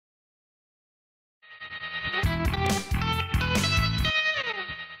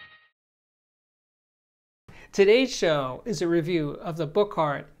Today's show is a review of the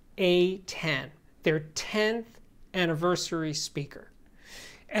Buchardt A10, their 10th anniversary speaker.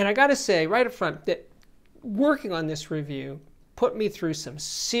 And I gotta say right up front that working on this review put me through some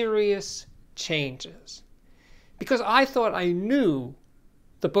serious changes. Because I thought I knew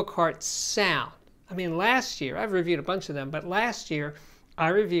the Buchardt sound. I mean, last year, I've reviewed a bunch of them, but last year I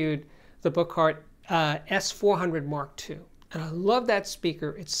reviewed the Buchardt S400 Mark II. And I love that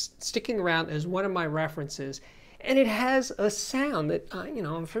speaker. It's sticking around as one of my references. And it has a sound that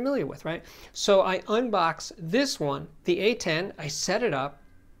I'm familiar with, right? So I unbox this one, the A10. I set it up.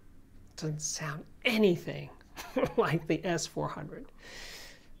 It doesn't sound anything like the S400.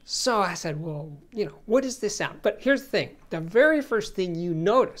 So I said, well, what does this sound? But here's the thing. The very first thing you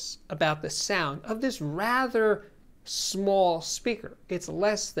notice about the sound of this rather small speaker, it's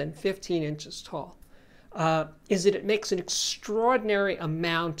less than 15 inches tall, is that it makes an extraordinary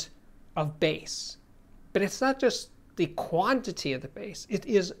amount of bass. But it's not just the quantity of the bass, it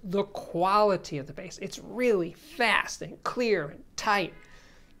is the quality of the bass. It's really fast and clear and tight,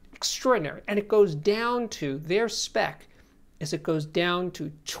 extraordinary. And it goes down to, their spec is it goes down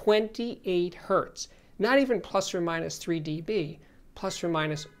to 28 hertz, not even plus or minus 3 dB, plus or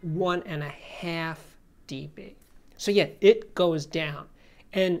minus 1.5 dB. So yeah, it goes down.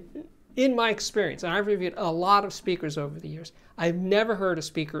 And in my experience, and I've reviewed a lot of speakers over the years, I've never heard a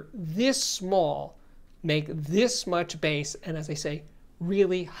speaker this small make this much bass, and as I say,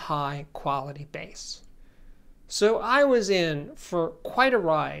 really high quality bass. So I was in for quite a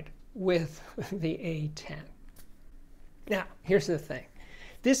ride with the A10. Now, here's the thing.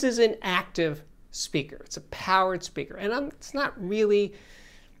 This is an active speaker. It's a powered speaker, and it's not really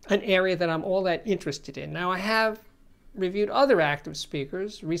an area that I'm all that interested in. Now, I have reviewed other active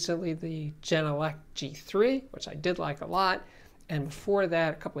speakers, recently the Genelec G3, which I did like a lot, and before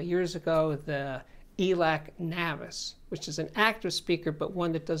that, a couple of years ago, the ELAC Navis, which is an active speaker, but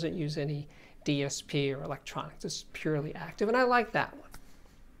one that doesn't use any DSP or electronics. It's purely active, and I like that one.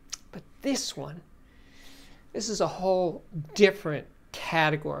 But this one, this is a whole different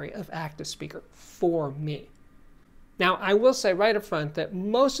category of active speaker for me. Now, I will say right up front that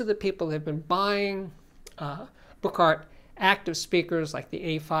most of the people that have been buying Buchardt active speakers like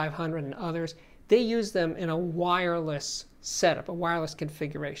the A500 and others, they use them in a wireless setup, a wireless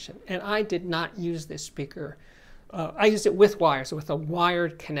configuration. And I did not use this speaker. I used it with wires, with a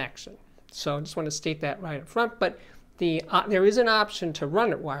wired connection. So I just want to state that right up front. But there is an option to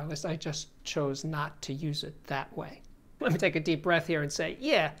run it wireless. I just chose not to use it that way. Let me take a deep breath here and say,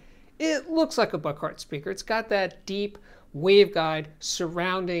 yeah, it looks like a Buchardt speaker. It's got that deep waveguide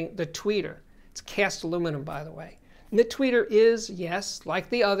surrounding the tweeter. It's cast aluminum, by the way. And the tweeter is, yes, like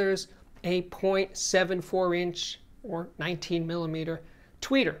the others, a 0.74 inch or 19 millimeter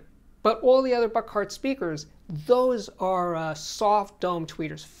tweeter. But all the other Buchardt speakers, those are soft dome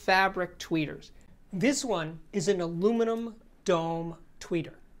tweeters, fabric tweeters. This one is an aluminum dome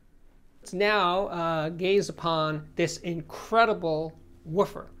tweeter. Let's now gaze upon this incredible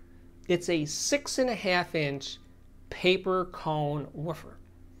woofer. It's a 6.5 inch paper cone woofer.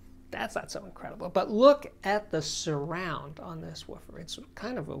 That's not so incredible, but look at the surround on this woofer. It's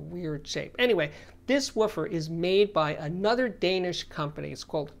kind of a weird shape. Anyway, this woofer is made by another Danish company. It's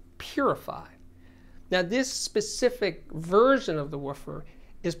called Purify. Now, this specific version of the woofer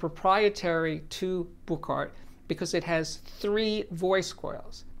is proprietary to Buchardt because it has 3 voice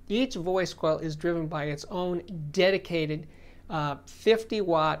coils. Each voice coil is driven by its own dedicated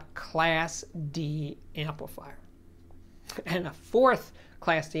 50-watt Class D amplifier. And a 4th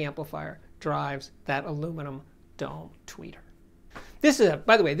Class D amplifier drives that aluminum dome tweeter. This is,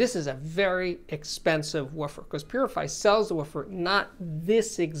 by the way, this is a very expensive woofer because Purify sells the woofer, not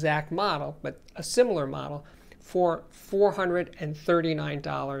this exact model, but a similar model, for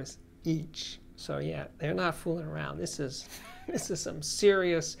 $439 each. So yeah, they're not fooling around. This is some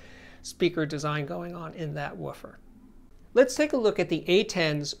serious speaker design going on in that woofer. Let's take a look at the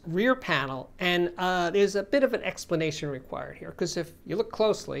A10's rear panel, and there's a bit of an explanation required here, because if you look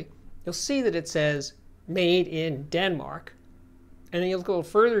closely, you'll see that it says made in Denmark, and then you look a little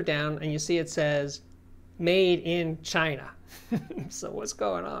further down and you see it says made in China. So what's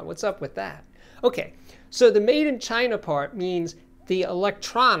going on? What's up with that? Okay, so the made in China part means the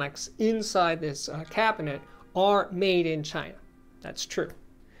electronics inside this cabinet are made in China. That's true.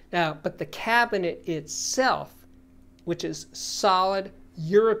 Now, but the cabinet itself, which is solid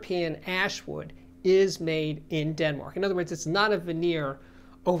European ashwood, is made in Denmark. In other words, it's not a veneer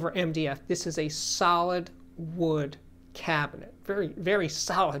over MDF. This is a solid wood cabinet. Very, very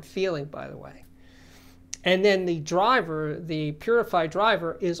solid feeling, by the way. And then the driver, the Purify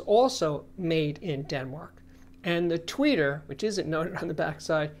driver, is also made in Denmark. And the tweeter, which isn't noted on the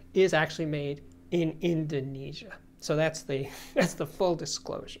backside, is actually made in Indonesia. So that's the full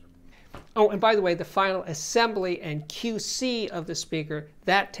disclosure. Oh, and by the way, the final assembly and QC of the speaker,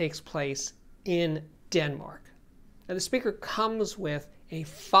 that takes place in Denmark. Now, the speaker comes with a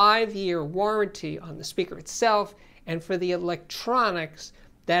 5-year warranty on the speaker itself, and for the electronics,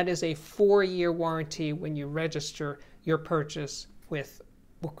 that is a 4-year warranty when you register your purchase with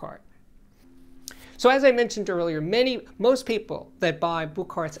Buchardt. So as I mentioned earlier, most people that buy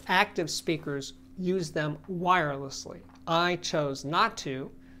Buchardt's active speakers use them wirelessly. I chose not to,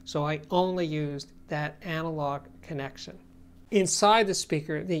 so I only used that analog connection. Inside the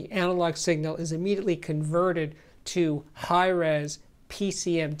speaker, the analog signal is immediately converted to high-res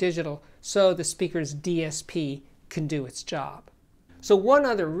PCM digital, so the speaker's DSP can do its job. So one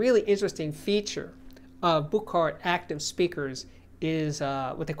other really interesting feature of Buchardt active speakers is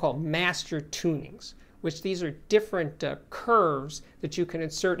what they call master tunings, which these are different curves that you can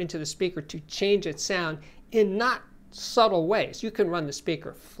insert into the speaker to change its sound in not subtle ways. You can run the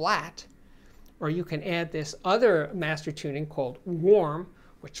speaker flat, or you can add this other master tuning called warm,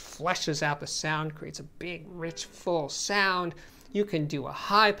 which fleshes out the sound, creates a big, rich, full sound. You can do a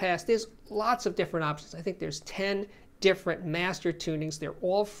high pass. There's lots of different options. I think there's 10 different master tunings. They're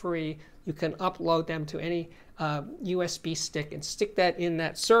all free. You can upload them to any USB stick and stick that in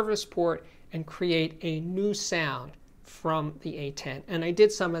that service port and create a new sound from the A10. And I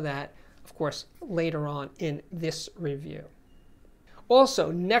did some of that, of course, later on in this review.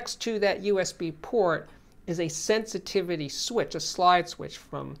 Also, next to that USB port is a sensitivity switch, a slide switch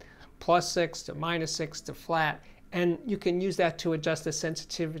from +6 to -6 to flat, and you can use that to adjust the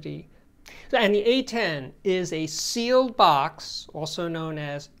sensitivity. And the A10 is a sealed box, also known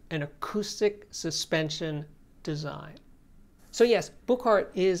as an acoustic suspension design. So yes,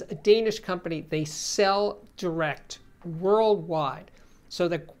 Buchardt is a Danish company. They sell direct worldwide. So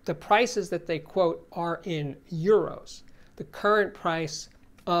the prices that they quote are in euros. The current price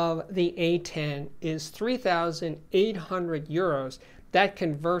of the A10 is 3,800 euros. That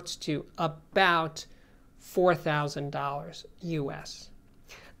converts to about $4,000 US.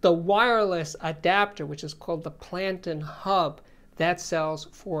 The wireless adapter, which is called the Planton Hub, that sells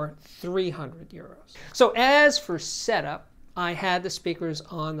for 300 euros. So as for setup, I had the speakers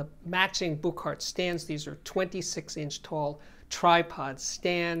on the matching Buchardt stands. These are 26-inch tall tripod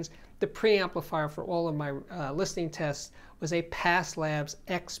stands. The preamplifier for all of my listening tests was a Passlabs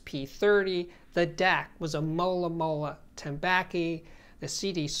XP30. The DAC was a Mola Mola Tambaki. The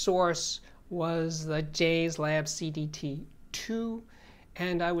CD source was the J's Lab CDT2.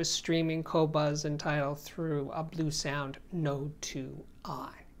 And I was streaming Qobuz and Tidal through a Blue Sound Node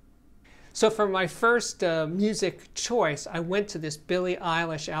 2i. So for my first music choice, I went to this Billie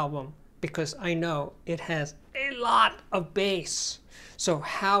Eilish album because I know it has a lot of bass. So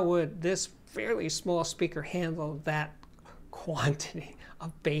how would this fairly small speaker handle that quantity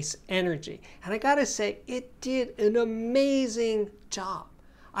of bass energy? And I gotta say, it did an amazing job.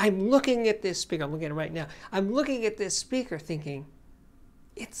 I'm looking at this speaker, I'm looking at it right now. I'm looking at this speaker thinking,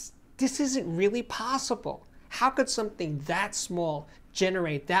 this isn't really possible. How could something that small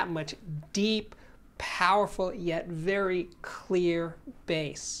generate that much deep, powerful, yet very clear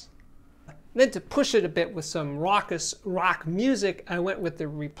bass? Then to push it a bit with some raucous rock music, I went with the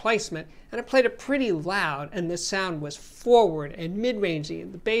replacement, and I played it pretty loud, and the sound was forward and mid-rangey,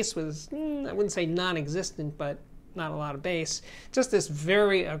 and the bass was, I wouldn't say non-existent, but not a lot of bass. Just this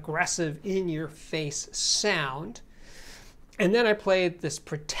very aggressive, in-your-face sound. And then I played this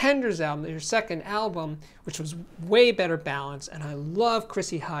Pretenders album, their second album, which was way better balanced, and I love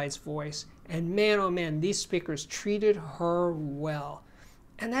Chrissy Hynde's voice. And man, oh man, these speakers treated her well.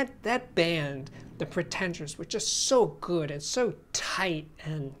 And that band, the Pretenders, were just so good and so tight,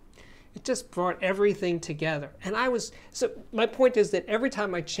 and it just brought everything together. And so my point is that every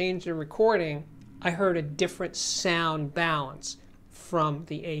time I changed the recording, I heard a different sound balance from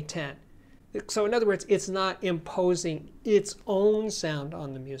the A10. So in other words, it's not imposing its own sound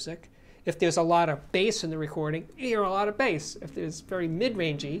on the music. If there's a lot of bass in the recording, you hear a lot of bass. If it's very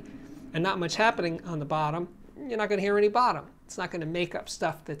mid-rangey and not much happening on the bottom, you're not going to hear any bottom. It's not going to make up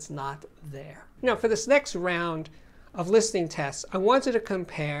stuff that's not there. Now, for this next round of listening tests, I wanted to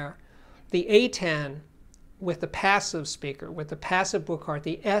compare the A10 with the passive speaker, with the passive Buchardt,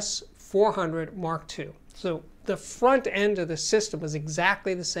 the S400 Mark II. So the front end of the system was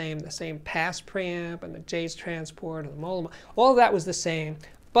exactly the same pass preamp and the J's transport and the Mola, all of that was the same,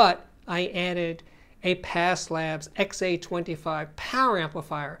 but I added a Passlabs XA25 power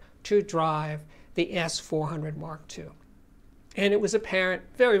amplifier to drive the S400 Mark II. And it was apparent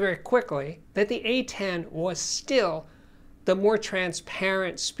very, very quickly that the A10 was still the more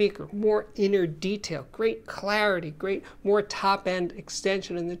transparent speaker, more inner detail, great clarity, more top-end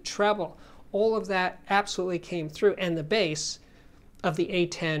extension in the treble. All of that absolutely came through. And the bass of the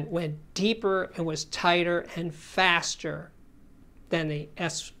A10 went deeper and was tighter and faster than the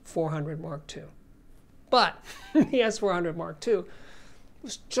S400 Mark II. But the S400 Mark II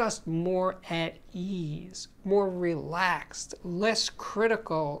was just more at ease, more relaxed, less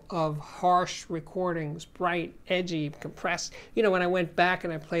critical of harsh recordings, bright, edgy, compressed. You know, when I went back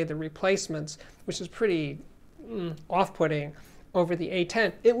and I played the replacements, which is pretty off-putting over the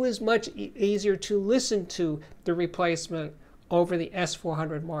A10, it was much easier to listen to the replacement over the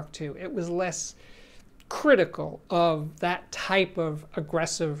S400 Mark II. It was less critical of that type of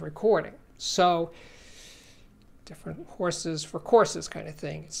aggressive recording. So, different horses for courses kind of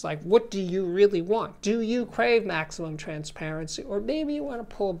thing. It's like, what do you really want? Do you crave maximum transparency, or maybe you want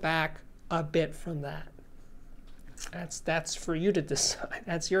to pull back a bit from that? That's for you to decide.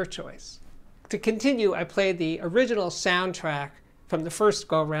 That's your choice. To continue, I played the original soundtrack from the first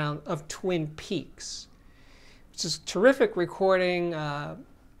go-round of Twin Peaks, which is a terrific recording.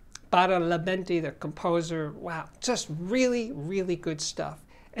 Badalamenti, the composer, wow, just really, really good stuff.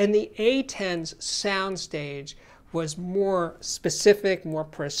 And the A10's soundstage was more specific, more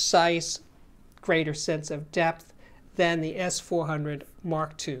precise, greater sense of depth than the S400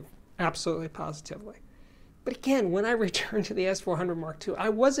 Mark II, absolutely positively. But again, when I returned to the S400 Mark II, I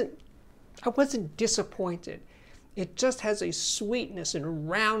wasn't disappointed. It just has a sweetness and a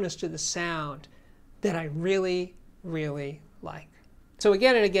roundness to the sound that I really, really like. So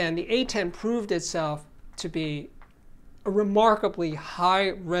again and again, the A10 proved itself to be a remarkably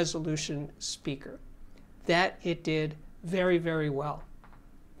high-resolution speaker. That it did very, very well.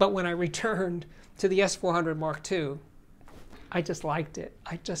 But when I returned to the S400 Mark II, I just liked it.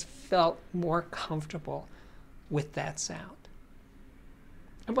 I just felt more comfortable with that sound.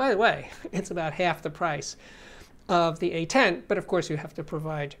 And by the way, it's about half the price of the A10, but of course you have to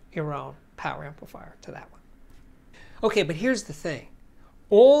provide your own power amplifier to that one. Okay, but here's the thing.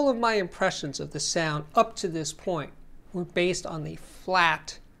 All of my impressions of the sound up to this point were based on the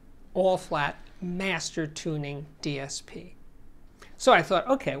flat, all-flat master tuning DSP. So I thought,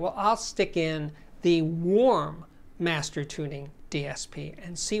 okay, well, I'll stick in the warm master tuning DSP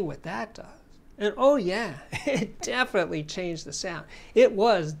and see what that does. And oh yeah, it definitely changed the sound. It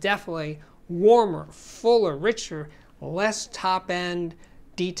was definitely warmer, fuller, richer, less top-end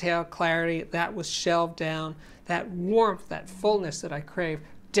detail clarity. That was shelved down. That warmth, that fullness that I crave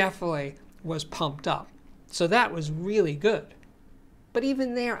definitely was pumped up. So that was really good. But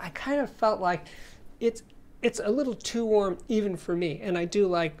even there, I kind of felt like it's a little too warm even for me. And I do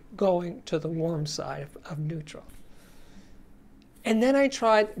like going to the warm side of neutral. And then I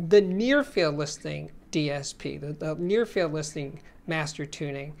tried the near-field listening DSP, the near-field listening master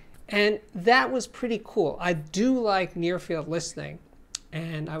tuning. And that was pretty cool. I do like near-field listening.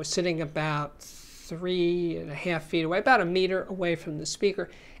 And I was sitting about 3.5 feet away, about a meter away from the speaker.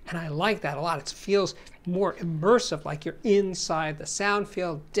 And I like that a lot. It feels more immersive, like you're inside the sound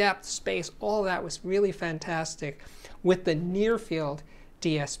field, depth, space, all that was really fantastic with the near field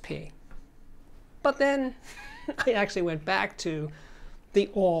DSP. But then I actually went back to the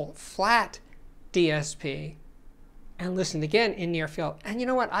all flat DSP and listened again in near field. And you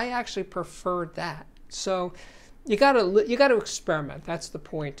know what? I actually preferred that. So you got to experiment. That's the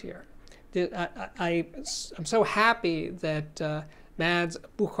point here. I'm so happy that Mads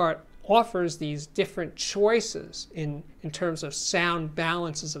Buchardt offers these different choices in terms of sound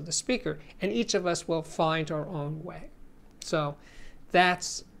balances of the speaker, and each of us will find our own way. So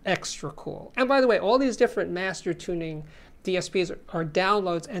that's extra cool. And by the way, all these different master tuning DSPs are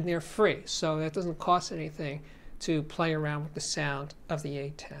downloads and they're free, so that doesn't cost anything to play around with the sound of the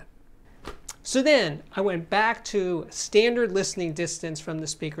A10. So then I went back to standard listening distance from the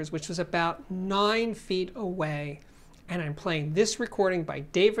speakers, which was about 9 feet away. And I'm playing this recording by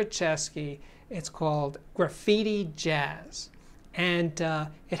David Chesky. It's called Graffiti Jazz. And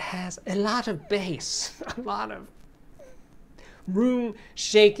it has a lot of bass, a lot of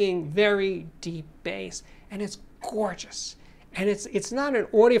room-shaking, very deep bass. And it's gorgeous. And it's not an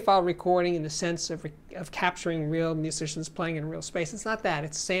audiophile recording in the sense of capturing real musicians playing in real space. It's not that.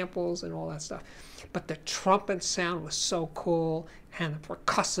 It's samples and all that stuff. But the trumpet sound was so cool, and the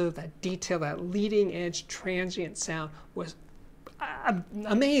percussive, that detail, that leading edge transient sound was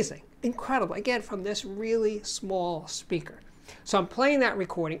amazing, incredible. Again, from this really small speaker. So I'm playing that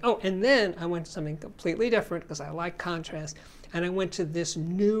recording. Oh, and then I went to something completely different because I like contrast, and I went to this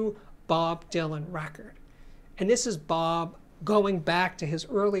new Bob Dylan record. And this is Bob going back to his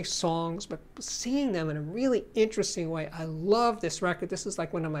early songs, but seeing them in a really interesting way. I love this record. This is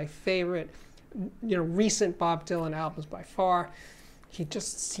like one of my favorite, recent Bob Dylan albums by far. He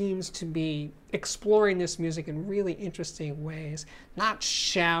just seems to be exploring this music in really interesting ways, not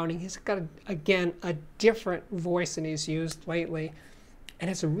shouting. He's got, again, a different voice than he's used lately. And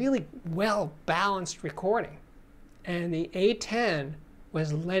it's a really well-balanced recording. And the A10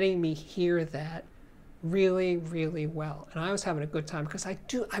 was letting me hear that really, really well. And I was having a good time because I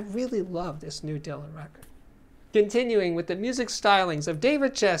really love this new Dylan record. Continuing with the music stylings of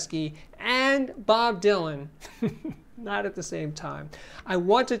David Chesky and Bob Dylan, not at the same time, I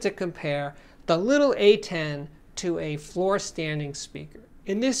wanted to compare the little A10 to a floor standing speaker.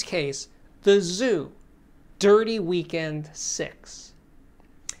 In this case, the Zoo Dirty Weekend 6.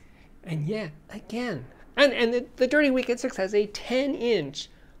 And yet, again, and the Dirty Weekend 6 has a 10-inch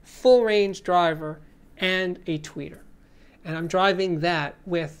full range driver and a tweeter. And I'm driving that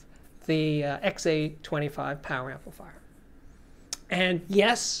with the XA25 power amplifier. And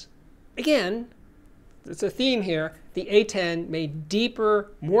yes, again, it's a theme here. The A10 made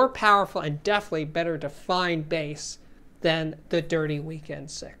deeper, more powerful, and definitely better defined bass than the Dirty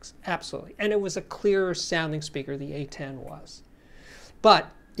Weekend 6. Absolutely. And it was a clearer sounding speaker, the A10 was. But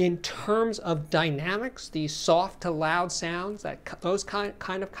in terms of dynamics, these soft to loud sounds, those kind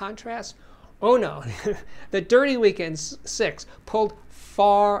of contrasts, oh no, the Dirty Weekend 6 pulled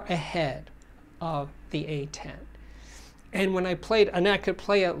far ahead of the A10. And when I played, and I could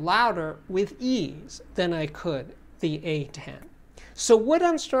play it louder with ease than I could the A10. So what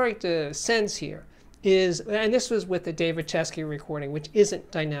I'm starting to sense here is, and this was with the David Chesky recording, which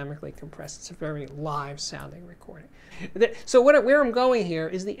isn't dynamically compressed. It's a very live sounding recording. So where I'm going here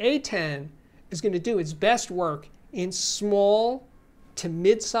is the A10 is going to do its best work in small to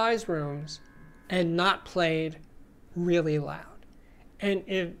mid-sized rooms and not played really loud. And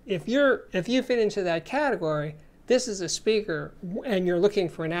if you fit into that category, this is a speaker, and you're looking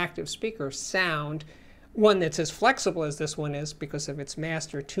for an active speaker sound, one that's as flexible as this one is because of its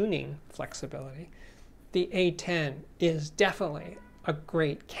master tuning flexibility. The A10 is definitely a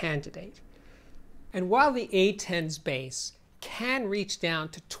great candidate. And while the A10's bass can reach down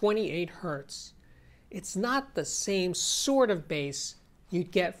to 28 Hertz, it's not the same sort of bass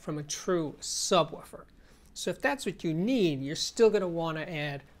you'd get from a true subwoofer. So if that's what you need, you're still going to want to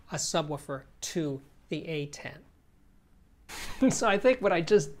add a subwoofer to the A10. So I think what I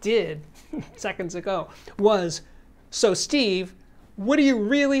just did seconds ago was, so Steve, what do you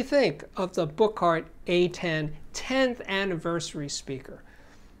really think of the Buchardt A10 10th anniversary speaker?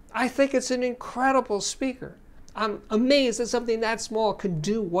 I think it's an incredible speaker. I'm amazed that something that small can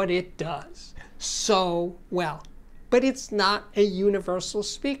do what it does so well. But it's not a universal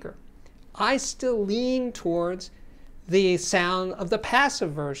speaker. I still lean towards the sound of the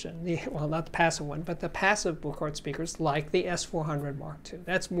passive version. Well, not the passive one, but the passive Buchardt speakers like the S400 Mark II.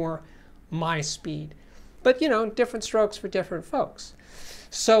 That's more my speed. But, different strokes for different folks.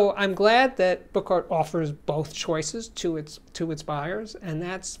 So I'm glad that Buchardt offers both choices to its buyers, and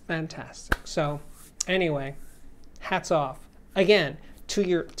that's fantastic. So anyway, hats off again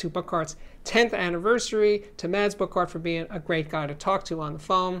to Buchardt's 10th anniversary, to Mads Buchardt for being a great guy to talk to on the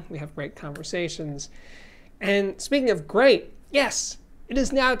phone. We have great conversations. And speaking of great, yes, it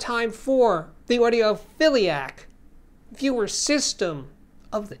is now time for the Audiophiliac viewer system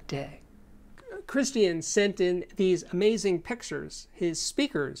of the day. Christian sent in these amazing pictures. His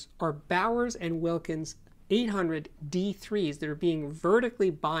speakers are Bowers & Wilkins 800 D3s that are being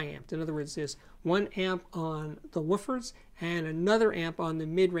vertically bi-amped. In other words, there's one amp on the woofers and another amp on the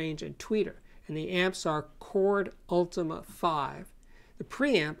mid-range and tweeter. And the amps are Chord Ultima 5. The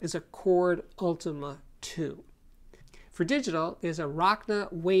preamp is a Chord Ultima 2. For digital, there's a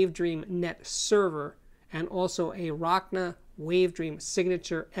Rockna WaveDream Net server and also a Rockna WaveDream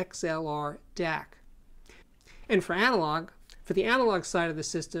Signature XLR DAC. And for analog, for the analog side of the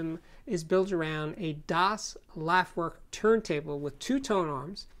system is built around a DAS Laufwerk turntable with 2 tone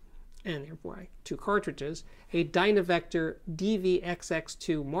arms and therefore 2 cartridges, a Dynavector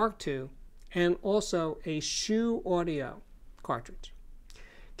DVXX2 Mark II, and also a Shoe Audio cartridge.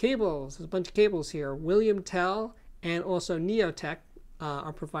 Cables, there's a bunch of cables here. William Tell and also Neotech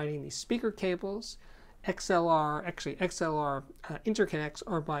are providing these speaker cables. XLR interconnects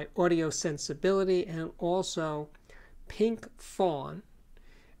are by Audio Sensibility and also Pink Fawn.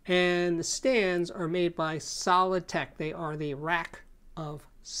 And the stands are made by Solid Tech. They are the Rack of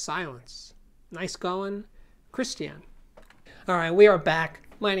Silence. Nice going, Christian. All right, we are back.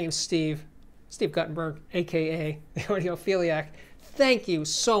 My name's Steve Guttenberg, aka the Audiophiliac. Thank you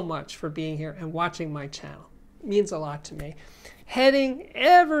so much for being here and watching my channel. means a lot to me. Heading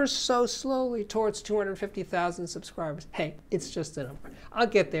ever so slowly towards 250,000 subscribers. Hey, it's just a number. I'll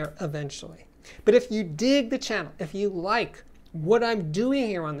get there eventually. But if you dig the channel, if you like what I'm doing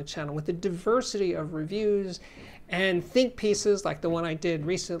here on the channel with the diversity of reviews and think pieces like the one I did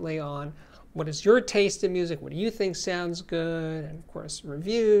recently on what is your taste in music, what do you think sounds good, and of course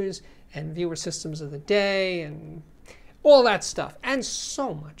reviews and viewer systems of the day and all that stuff and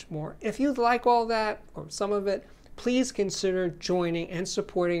so much more. If you like all that or some of it, please consider joining and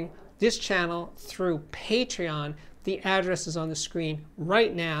supporting this channel through Patreon. The address is on the screen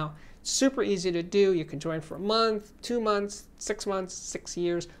right now. Super easy to do. You can join for a month, 2 months, 6 months, 6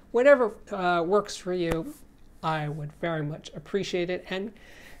 years, whatever works for you. I would very much appreciate it. And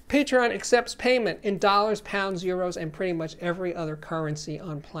Patreon accepts payment in dollars, pounds, euros, and pretty much every other currency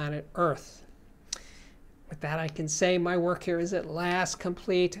on planet Earth. With that, I can say my work here is at last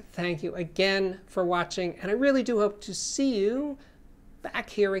complete. Thank you again for watching, and I really do hope to see you back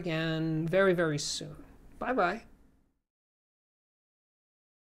here again very, very soon. Bye-bye.